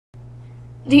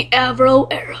The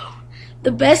Avro arrow,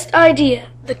 the best idea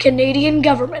the Canadian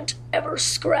government ever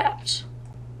scrapped.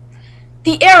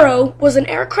 The Arrow was an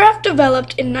aircraft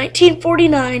developed in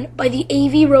 1949 by the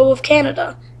Avro of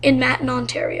Canada in Matin,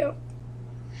 Ontario.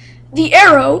 The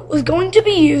Arrow was going to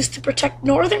be used to protect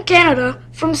northern Canada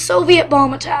from Soviet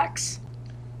bomb attacks.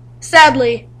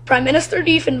 Sadly, Prime Minister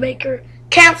Diefenbaker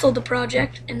cancelled the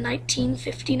project in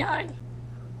 1959.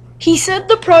 He said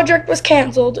the project was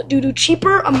cancelled due to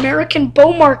cheaper American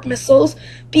Bomark missiles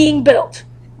being built,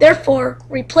 therefore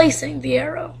replacing the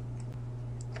Arrow.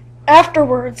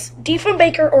 Afterwards,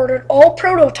 Diefenbaker ordered all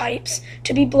prototypes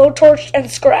to be blowtorched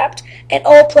and scrapped, and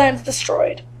all plans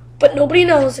destroyed, but nobody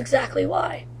knows exactly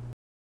why.